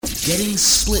Getting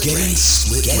split ready.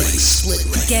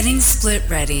 Getting split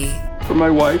ready. For my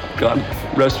wife, God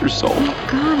rest her soul. Oh,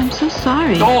 God, I'm so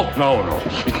sorry. No,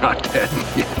 she's not dead.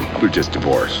 We're just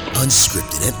divorced.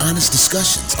 Unscripted and honest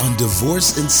discussions on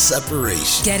divorce and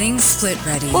separation. Getting split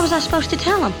ready. What was I supposed to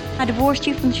tell him? I divorced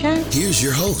you from the show? Here's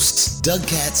your hosts, Doug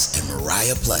Katz and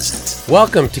Mariah Pleasant.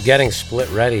 Welcome to Getting Split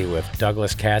Ready with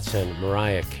Douglas Katz and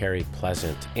Mariah Carey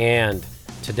Pleasant. And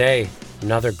today,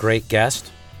 another great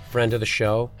guest, friend of the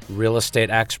show, real estate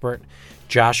expert,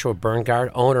 Joshua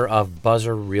Burngard, owner of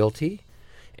Buzzer Realty.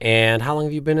 And how long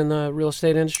have you been in the real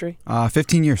estate industry?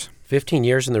 15 years. 15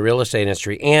 years in the real estate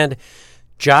industry. And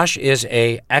Josh is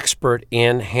an expert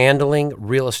in handling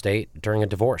real estate during a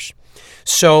divorce.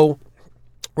 So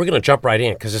we're going to jump right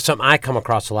in because it's something I come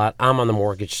across a lot. I'm on the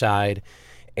mortgage side,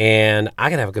 and I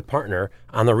can have a good partner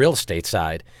on the real estate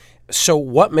side. So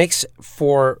what makes,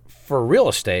 for real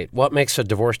estate, what makes a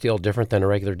divorce deal different than a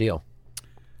regular deal?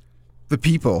 The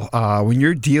people. When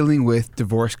you're dealing with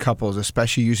divorced couples,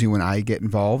 especially usually when I get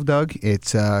involved, Doug,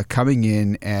 it's coming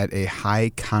in at a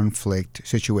high conflict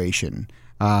situation.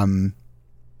 It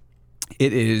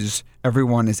is,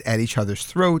 everyone is at each other's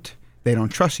throat. They don't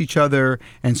trust each other.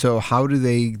 And so how do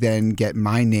they then get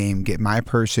my name, get my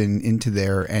person into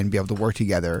there and be able to work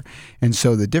together? And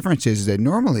so the difference is that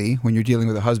normally when you're dealing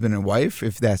with a husband and wife,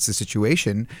 if that's the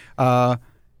situation,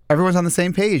 everyone's on the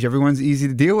same page. Everyone's easy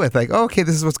to deal with. Like, oh, okay,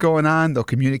 this is what's going on. They'll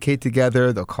communicate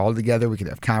together. They'll call together. We can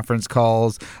have conference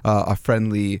calls, a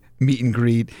friendly meet and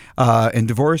greet. In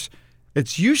divorce,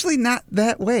 it's usually not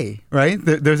that way, right?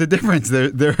 There's a difference.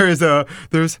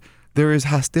 There is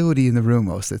hostility in the room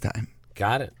most of the time.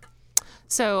 Got it.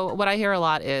 So what I hear a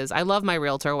lot is, I love my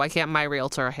realtor. Why can't my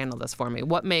realtor handle this for me?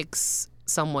 What makes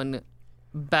someone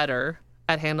better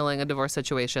at handling a divorce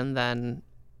situation than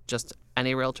just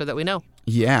any realtor that we know?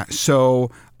 Yeah.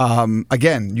 So,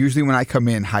 again, usually when I come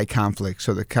in, high conflict.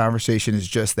 So the conversation is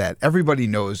just that. Everybody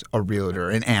knows a realtor,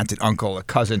 an aunt, an uncle, a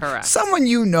cousin. Correct. Someone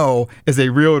you know is a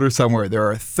realtor somewhere. There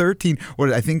are 13,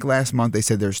 I think last month they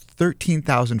said there's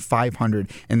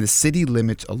 13,500 in the city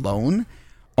limits alone.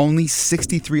 Only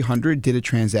 6,300 did a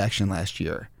transaction last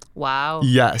year. Wow.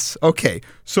 Yes. Okay.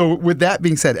 So with that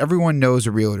being said, everyone knows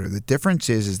a realtor. The difference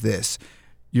is this.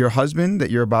 Your husband that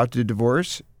you're about to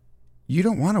divorce, you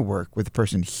don't want to work with the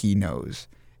person he knows.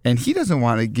 And he doesn't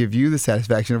want to give you the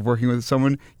satisfaction of working with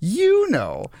someone you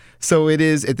know. So it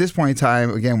is, at this point in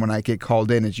time, again, when I get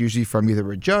called in, it's usually from either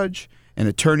a judge, an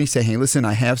attorney saying, hey, listen,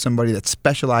 I have somebody that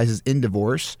specializes in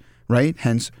divorce, right?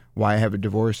 Hence why I have a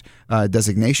divorce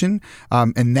designation.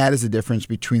 And that is the difference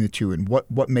between the two. And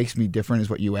what makes me different is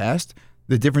what you asked.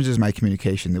 The difference is my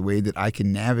communication, the way that I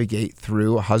can navigate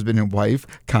through a husband and wife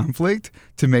conflict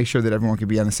to make sure that everyone can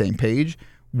be on the same page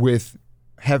with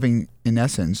having, in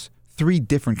essence, 3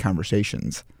 different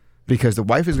conversations, because the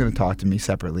wife is going to talk to me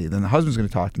separately, then the husband's going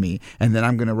to talk to me, and then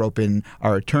I'm going to rope in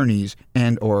our attorneys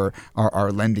and or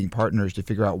our lending partners to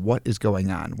figure out what is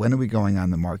going on. When are we going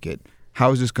on the market?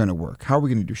 How is this going to work? How are we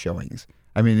going to do showings?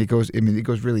 It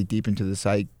goes really deep into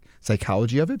the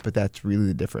psychology of it, but that's really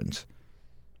the difference.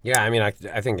 Yeah,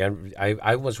 I think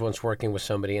I was once working with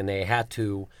somebody, and they had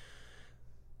to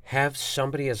have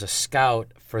somebody as a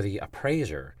scout for the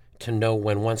appraiser to know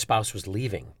when one spouse was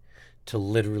leaving, to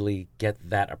literally get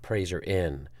that appraiser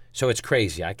in. So it's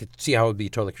crazy. I could see how it would be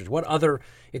totally crazy. What other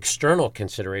external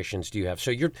considerations do you have?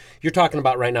 So you're talking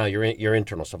about right now your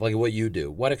internal stuff, like what you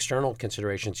do. What external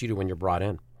considerations do you do when you're brought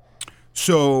in?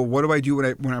 So what do I do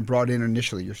when I'm brought in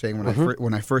initially? You're saying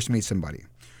when I first meet somebody.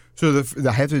 So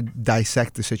I have to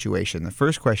dissect the situation. The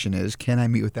first question is, can I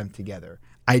meet with them together?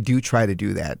 I do try to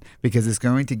do that because it's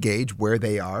going to gauge where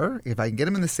they are. If I can get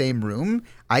them in the same room,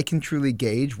 I can truly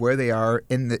gauge where they are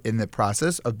in the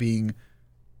process of being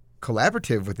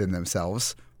collaborative within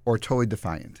themselves or totally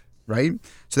defiant, right?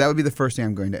 So that would be the first thing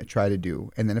I'm going to try to do.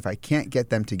 And then if I can't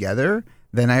get them together,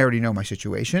 then I already know my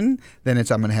situation. Then I'm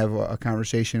going to have a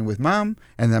conversation with mom,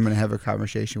 and then I'm going to have a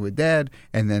conversation with dad,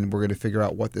 and then we're going to figure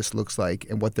out what this looks like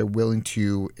and what they're willing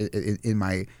to, in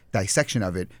my dissection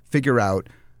of it, figure out,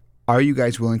 are you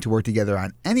guys willing to work together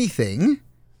on anything,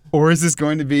 or is this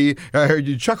going to be, I heard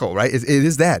you chuckle, right? It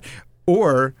is that.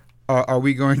 Or are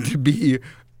we going to be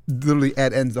literally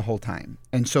at ends the whole time?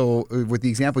 And so with the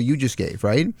example you just gave,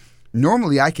 right?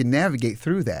 Normally I can navigate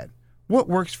through that. What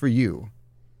works for you?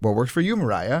 What works for you,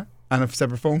 Mariah, on a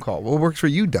separate phone call? What works for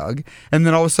you, Doug? And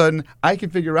then all of a sudden, I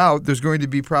can figure out there's going to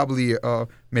be probably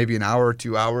maybe an hour or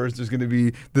 2 hours. There's going to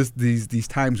be these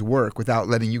times work without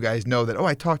letting you guys know that,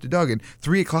 I talked to Doug and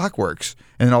 3 o'clock works.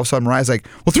 And then all of a sudden, Mariah's like,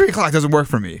 3 o'clock doesn't work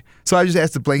for me. So I just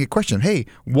asked the blanket question, hey,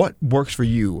 what works for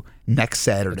you next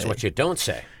Saturday? That's what you don't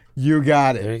say. You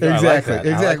got it. There you go. I like Exactly. that. I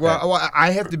like Exactly. that. Well,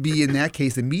 I have to be, in that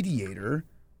case, the mediator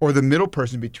or the middle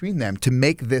person between them to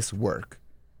make this work.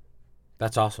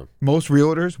 That's awesome. Most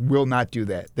realtors will not do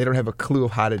that. They don't have a clue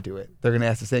of how to do it. They're going to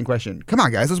ask the same question. Come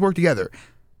on, guys, let's work together.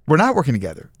 We're not working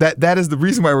together. That is the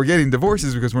reason why we're getting divorced,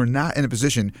 is because we're not in a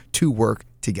position to work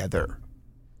together.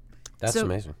 That's So,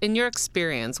 amazing. in your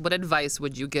experience, what advice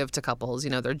would you give to couples? You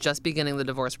know, they're just beginning the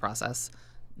divorce process.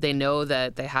 They know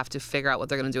that they have to figure out what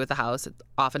they're going to do with the house. It's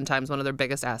oftentimes one of their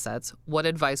biggest assets. What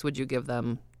advice would you give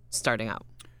them starting out?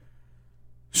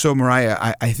 So,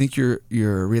 Mariah, I think you're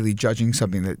really judging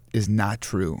something that is not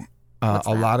true. What's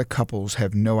A that? lot of couples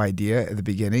have no idea at the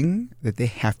beginning that they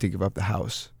have to give up the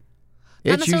house.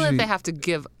 Not It's necessarily usually- that they have to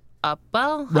give up.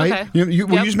 Well, right? okay. You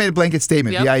Yep. just made a blanket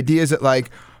statement. Yep. The idea is that,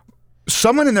 like,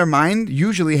 someone in their mind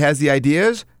usually has the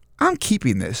ideas, I'm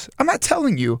keeping this. I'm not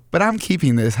telling you, but I'm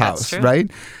keeping this house, true. right?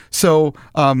 So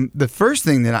the first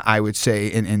thing that I would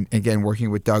say, and again, working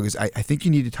with Doug, is I think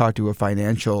you need to talk to a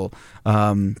financial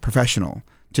professional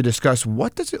to discuss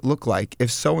what does it look like if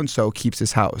so-and-so keeps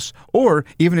this house. Or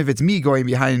even if it's me going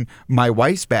behind my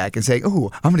wife's back and saying,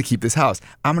 oh, I'm going to keep this house.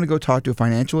 I'm going to go talk to a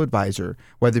financial advisor,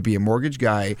 whether it be a mortgage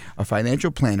guy, a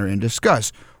financial planner, and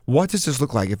discuss, what does this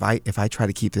look like if I try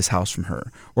to keep this house from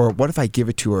her? Or what if I give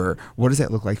it to her? What does that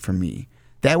look like for me?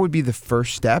 That would be the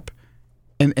first step.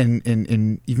 And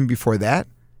even before that,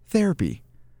 therapy.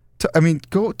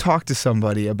 Go talk to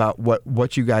somebody about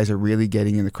what you guys are really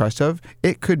getting in the crust of.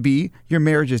 It could be your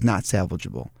marriage is not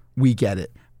salvageable. We get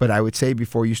it. But I would say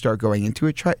before you start going into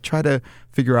it, try to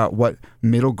figure out what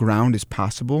middle ground is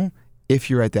possible if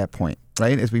you're at that point,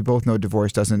 right? As we both know,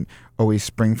 divorce doesn't always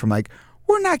spring from like,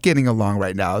 we're not getting along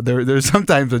right now. There's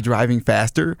sometimes a driving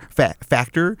factor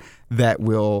that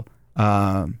will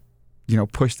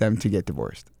push them to get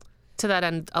divorced. To that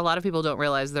end, a lot of people don't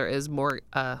realize there is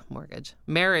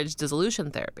marriage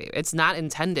dissolution therapy. It's not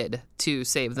intended to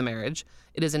save the marriage.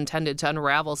 It is intended to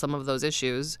unravel some of those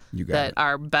issues that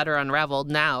are better unraveled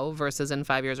now versus in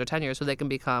 5 years or 10 years, so they can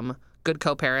become good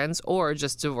co-parents or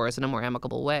just divorce in a more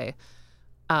amicable way.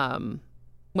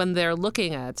 When they're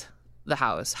looking at the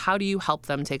house, how do you help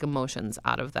them take emotions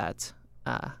out of that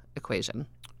equation?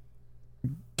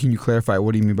 Can you clarify,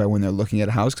 what do you mean by when they're looking at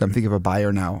a house? Because I'm thinking of a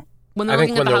buyer now. When I they're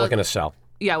think looking when at the they're house, looking to sell.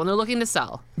 yeah, when they're looking to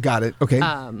sell. Got it. Okay.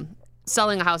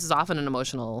 Selling a house is often an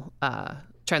emotional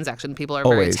transaction. People are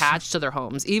very Always. attached to their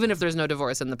homes, even if there's no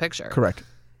divorce in the picture. Correct.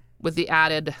 With the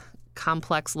added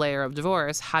complex layer of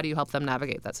divorce, how do you help them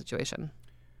navigate that situation?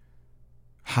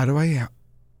 How do I?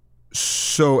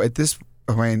 So at this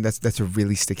point, that's a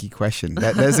really sticky question.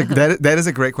 That is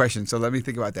a great question. So let me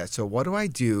think about that. So what do I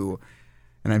do?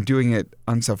 And I'm doing it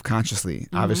unselfconsciously,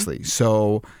 obviously.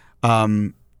 So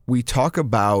we talk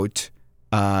about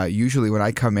usually when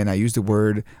I come in, I use the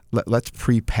word let's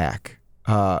pre-pack.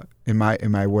 In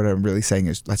my what I'm really saying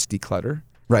is let's declutter.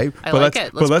 Right, I like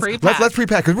it. Let's pre-pack. Let's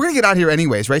pre-pack because we're gonna get out here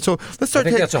anyways, right? So let's I start.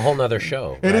 think that's a whole nother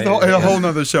show. It is right? a whole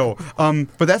nother show.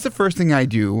 But that's the first thing I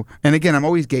do. And again, I'm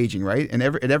always gauging, right? And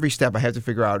at every step, I have to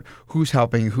figure out who's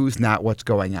helping, who's not, what's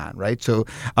going on, right? So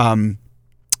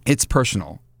it's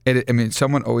personal.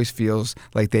 Someone always feels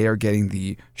like they are getting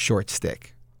the short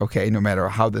stick, okay? No matter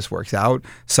how this works out,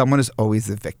 someone is always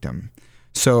the victim.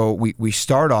 So we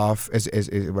start off, as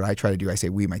what I try to do, I say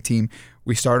we, my team,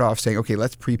 we start off saying, okay,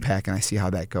 let's pre-pack and I see how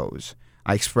that goes.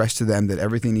 I express to them that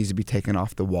everything needs to be taken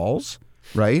off the walls,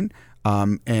 right?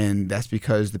 And that's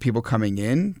because the people coming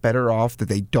in, better off that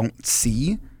they don't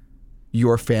see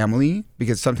your family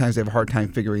because sometimes they have a hard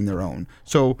time figuring their own.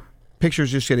 So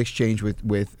pictures just get exchanged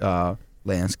with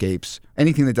landscapes,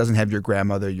 anything that doesn't have your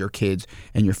grandmother, your kids,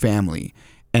 and your family.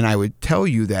 And I would tell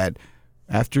you that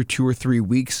after 2 or 3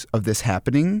 weeks of this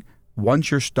happening,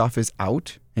 once your stuff is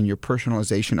out and your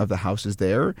personalization of the house is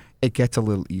there, it gets a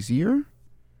little easier.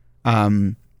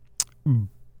 But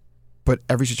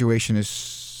every situation is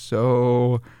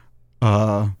so,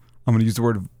 I'm going to use the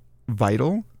word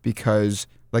vital because,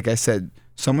 like I said,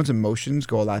 someone's emotions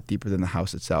go a lot deeper than the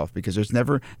house itself because there's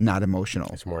never not emotional.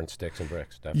 It's more in sticks and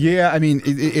bricks. Definitely. Yeah,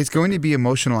 it's going to be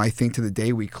emotional, I think, to the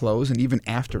day we close and even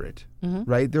after it,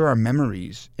 right? There are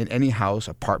memories in any house,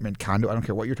 apartment, condo, I don't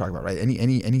care what you're talking about, right?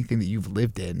 Anything that you've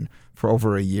lived in for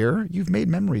over a year, you've made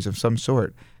memories of some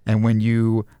sort. And when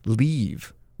you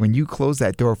leave, when you close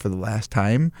that door for the last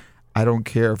time, I don't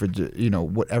care if it's,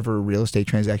 whatever real estate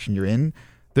transaction you're in,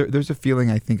 there's a feeling,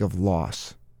 I think, of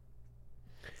loss.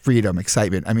 Freedom,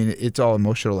 excitement. It's all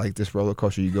emotional, like this roller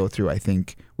coaster you go through, I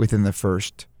think, within the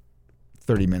first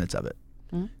 30 minutes of it.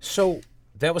 So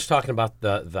that was talking about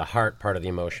the heart part of the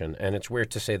emotion, and it's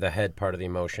weird to say the head part of the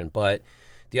emotion, but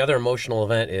the other emotional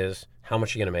event is how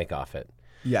much you're going to make off it.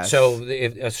 Yes. So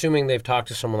assuming they've talked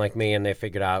to someone like me and they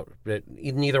figured out that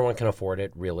neither one can afford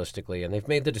it realistically, and they've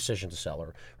made the decision to sell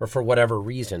or for whatever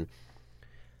reason,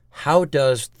 how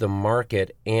does the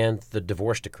market and the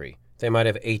divorce decree, they might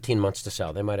have 18 months to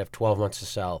sell, they might have 12 months to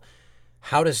sell,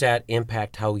 how does that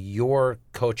impact how you're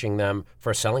coaching them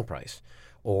for a selling price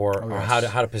or how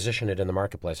to position it in the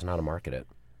marketplace and how to market it?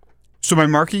 So my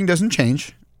marketing doesn't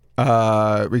change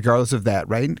regardless of that,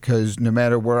 right? Because no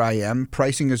matter where I am,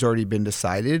 pricing has already been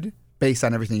decided based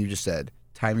on everything you just said.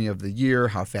 Timing of the year,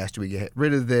 how fast do we get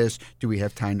rid of this? Do we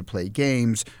have time to play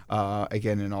games?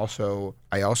 Again, and also,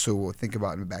 I also will think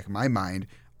about in the back of my mind,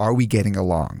 are we getting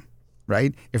along,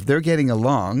 right? If they're getting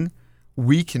along,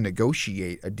 we can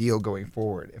negotiate a deal going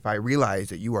forward. If I realize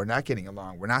that you are not getting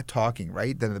along, we're not talking,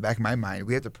 right? Then in the back of my mind,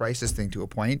 we have to price this thing to a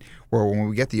point where when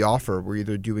we get the offer, we're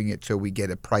either doing it so we get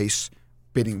a price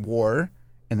bidding war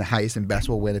and the highest and best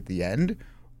will win at the end,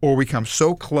 or we come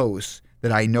so close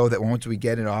that I know that once we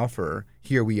get an offer,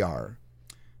 here we are.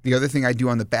 The other thing I do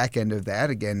on the back end of that,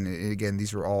 again,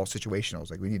 these are all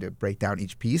situationals. Like we need to break down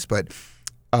each piece, but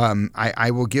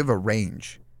I will give a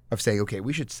range of saying, okay,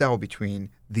 we should sell between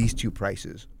these two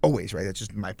prices. Always, right? That's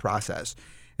just my process.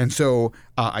 And so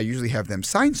I usually have them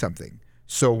sign something.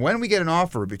 So when we get an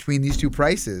offer between these two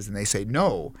prices and they say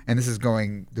no, and this is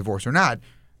going divorce or not,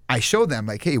 I show them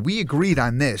like, hey, we agreed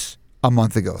on this a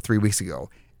month ago, 3 weeks ago.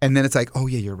 And then it's like, oh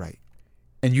yeah, you're right.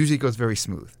 And usually it goes very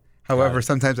smooth. However,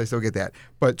 sometimes I still get that.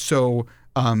 But so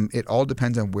it all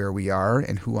depends on where we are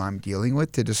and who I'm dealing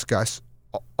with to discuss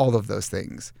all of those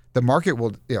things. The market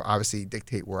will obviously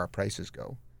dictate where our prices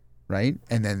go, right?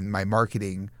 And then my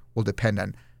marketing will depend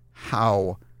on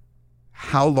how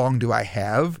long do I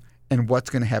have and what's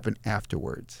going to happen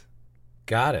afterwards.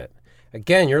 Got it.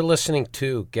 Again, you're listening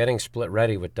to Getting Split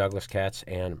Ready with Douglas Katz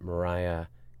and Mariah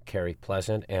Carey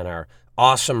Pleasant and our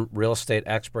awesome real estate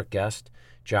expert guest,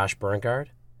 Josh Berngard.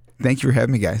 Thank you for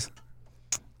having me, guys.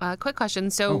 Quick question.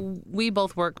 So we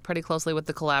both work pretty closely with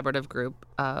the collaborative group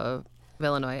of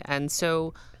Illinois. And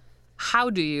so how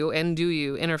do you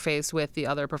interface with the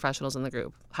other professionals in the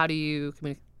group? How do you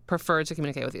prefer to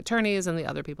communicate with the attorneys and the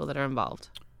other people that are involved?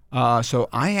 So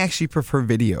I actually prefer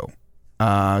video.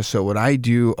 So what I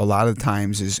do a lot of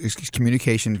times is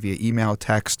communication via email,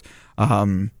 text.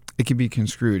 It can be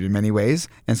construed in many ways.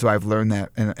 And so I've learned that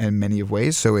in many of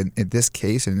ways. So in this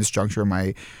case, in this juncture of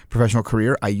my professional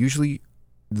career, I usually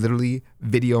literally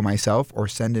video myself or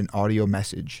send an audio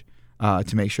message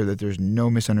to make sure that there's no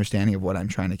misunderstanding of what I'm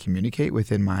trying to communicate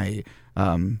within my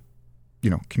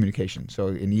communication. So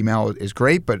an email is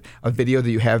great, but a video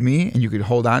that you have me and you could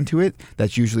hold on to it,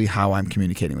 that's usually how I'm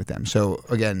communicating with them. So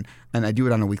again, and I do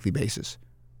it on a weekly basis.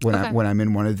 When I'm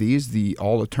in one of these,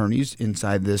 all attorneys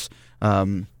inside this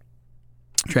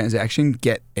transaction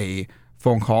get a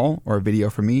phone call or a video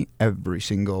from me every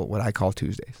single what I call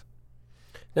Tuesdays.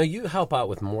 Now you help out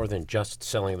with more than just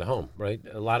selling the home, right?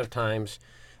 A lot of times,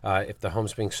 if the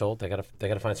home's being sold, they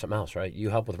gotta find something else, right? You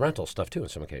help with rental stuff too, in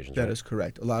some occasions. That is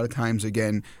correct. A lot of times,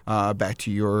 again, back to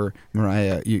your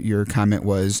Mariah, your comment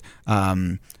was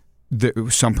some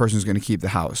person's going to keep the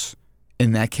house.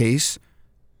 In that case,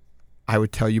 I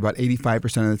would tell you about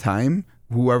 85% of the time,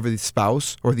 whoever the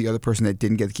spouse or the other person that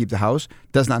didn't get to keep the house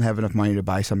does not have enough money to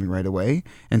buy something right away.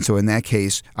 And so in that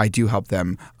case, I do help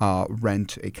them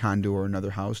rent a condo or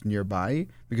another house nearby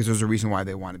because there's a reason why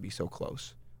they want to be so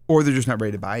close. Or they're just not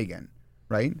ready to buy again,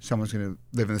 right? Someone's going to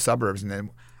live in the suburbs and then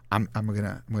I'm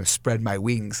gonna spread my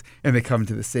wings and they come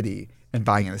to the city, and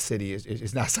buying in the city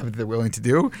is not something they're willing to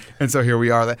do. And so here we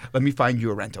are. Let me find you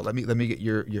a rental. Let me get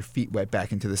your feet wet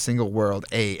back into the single world,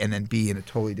 A, and then B in a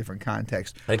totally different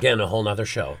context. Again, a whole nother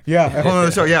show. Yeah, a whole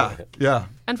other show. Yeah.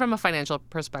 And from a financial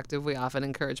perspective, we often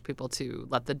encourage people to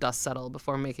let the dust settle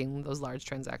before making those large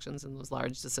transactions and those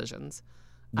large decisions.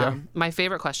 Yeah. My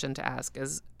favorite question to ask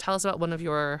is, tell us about one of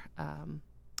your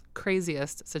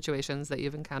craziest situations that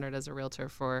you've encountered as a realtor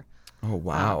for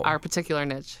our particular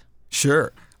niche.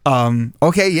 Sure.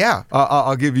 Okay, yeah.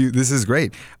 I'll give you, this is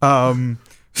great.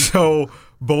 So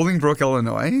Bolingbrook,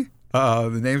 Illinois,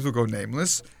 the names will go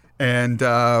nameless. And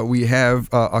we have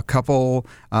a couple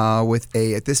with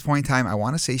at this point in time, I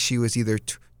want to say she was either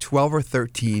 12 or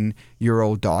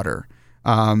 13-year-old daughter.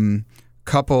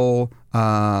 Couple,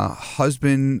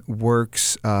 husband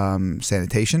works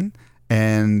sanitation,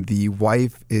 and the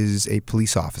wife is a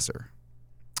police officer.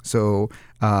 So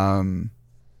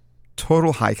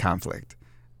total high conflict.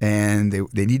 And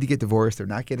they need to get divorced. They're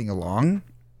not getting along.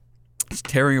 It's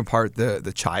tearing apart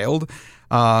the child.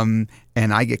 And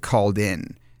I get called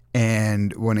in.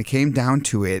 And when it came down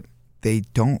to it, they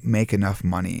don't make enough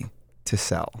money to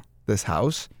sell this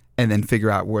house. and then figure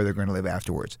out where they're going to live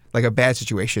afterwards. Like a bad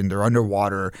situation, they're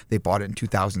underwater. They bought it in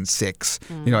 2006.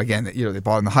 Again, they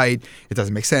bought in the height. It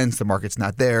doesn't make sense. The market's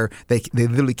not there. They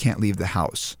literally can't leave the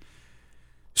house.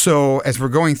 So as we're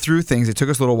going through things, it took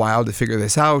us a little while to figure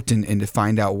this out and to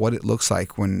find out what it looks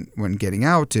like when getting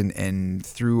out. And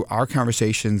through our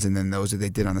conversations and then those that they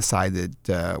did on the side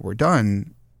that were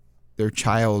done, their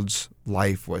child's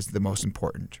life was the most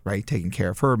important, right? Taking care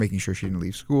of her, making sure she didn't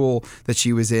leave school that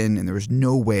she was in. And there was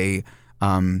no way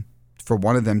for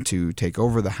one of them to take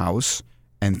over the house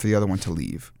and for the other one to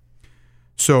leave.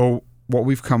 So what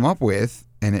we've come up with,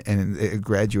 and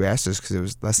glad you asked this because it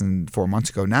was less than 4 months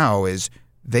ago now, is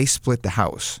they split the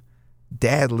house.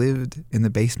 Dad lived in the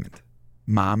basement.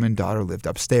 Mom and daughter lived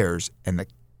upstairs, and the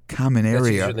common area. That's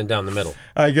easier than down the middle.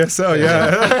 I guess so,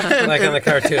 yeah. Like on the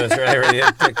cartoons, right? Where you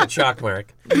take the chalk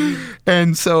mark.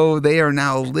 And so they are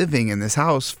now living in this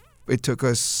house. It took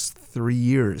us 3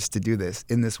 years to do this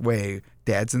in this way.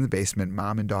 Dad's in the basement,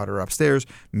 mom and daughter upstairs,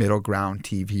 middle ground,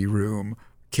 TV room,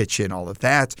 kitchen, all of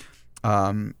that.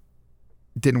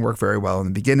 Didn't work very well in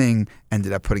the beginning,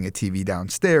 ended up putting a TV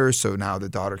downstairs, so now the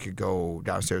daughter could go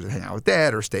downstairs and hang out with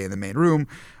dad or stay in the main room.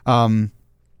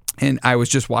 And I was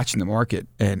just watching the market,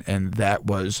 and that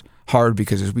was hard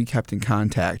because as we kept in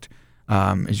contact,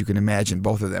 as you can imagine,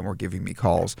 both of them were giving me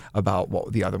calls about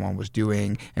what the other one was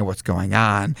doing and what's going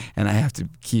on, and I have to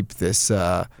keep this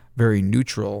very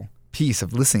neutral piece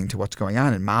of listening to what's going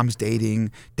on. And mom's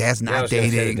dating, dad's not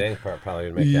dating. The dating part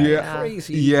probably would make that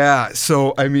crazy. Yeah.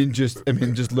 So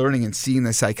just learning and seeing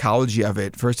the psychology of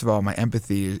it. First of all, my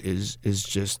empathy is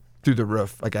just through the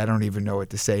roof. Like I don't even know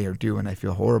what to say or do, and I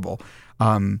feel horrible.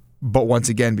 But once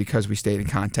again, because we stayed in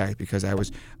contact, because I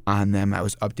was on them, I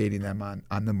was updating them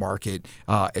on the market.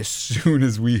 As soon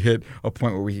as we hit a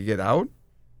point where we could get out,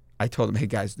 I told them, hey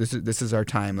guys, this is our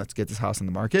time. Let's get this house on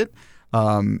the market.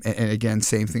 And again,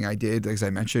 same thing I did. As I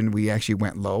mentioned, we actually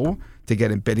went low to get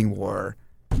in bidding war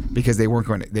because they weren't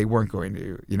going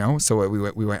to, So I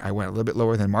went a little bit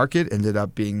lower than market, ended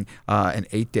up being an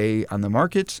 8-day on the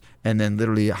markets, and then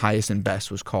literally highest and best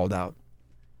was called out.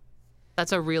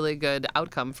 That's a really good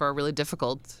outcome for a really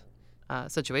difficult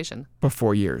situation. For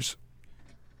 4 years.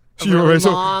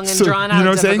 Long and drawn out. You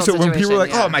know what I'm saying? So when people are like,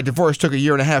 yeah. "Oh, my divorce took 1.5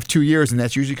 years, 2 years," and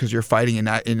that's usually because you're fighting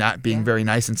and not being very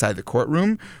nice inside the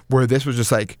courtroom. Where this was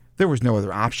just like there was no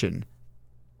other option.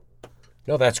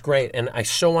 No, that's great, and I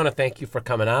so want to thank you for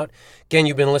coming out. Again,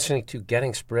 you've been listening to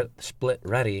Getting Split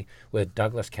Ready with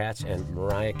Douglas Katz and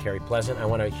Mariah Carey Pleasant. I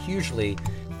want to hugely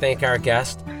thank our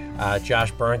guest,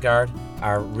 Josh Berngard,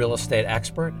 our real estate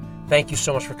expert. Thank you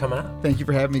so much for coming out. Thank you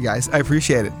for having me, guys. I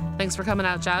appreciate it. Thanks for coming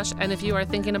out, Josh. And if you are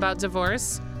thinking about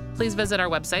divorce, please visit our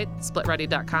website,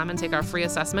 splitready.com, and take our free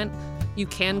assessment. You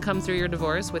can come through your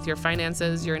divorce with your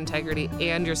finances, your integrity,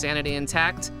 and your sanity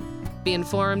intact. Be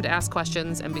informed, ask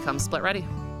questions, and become split ready.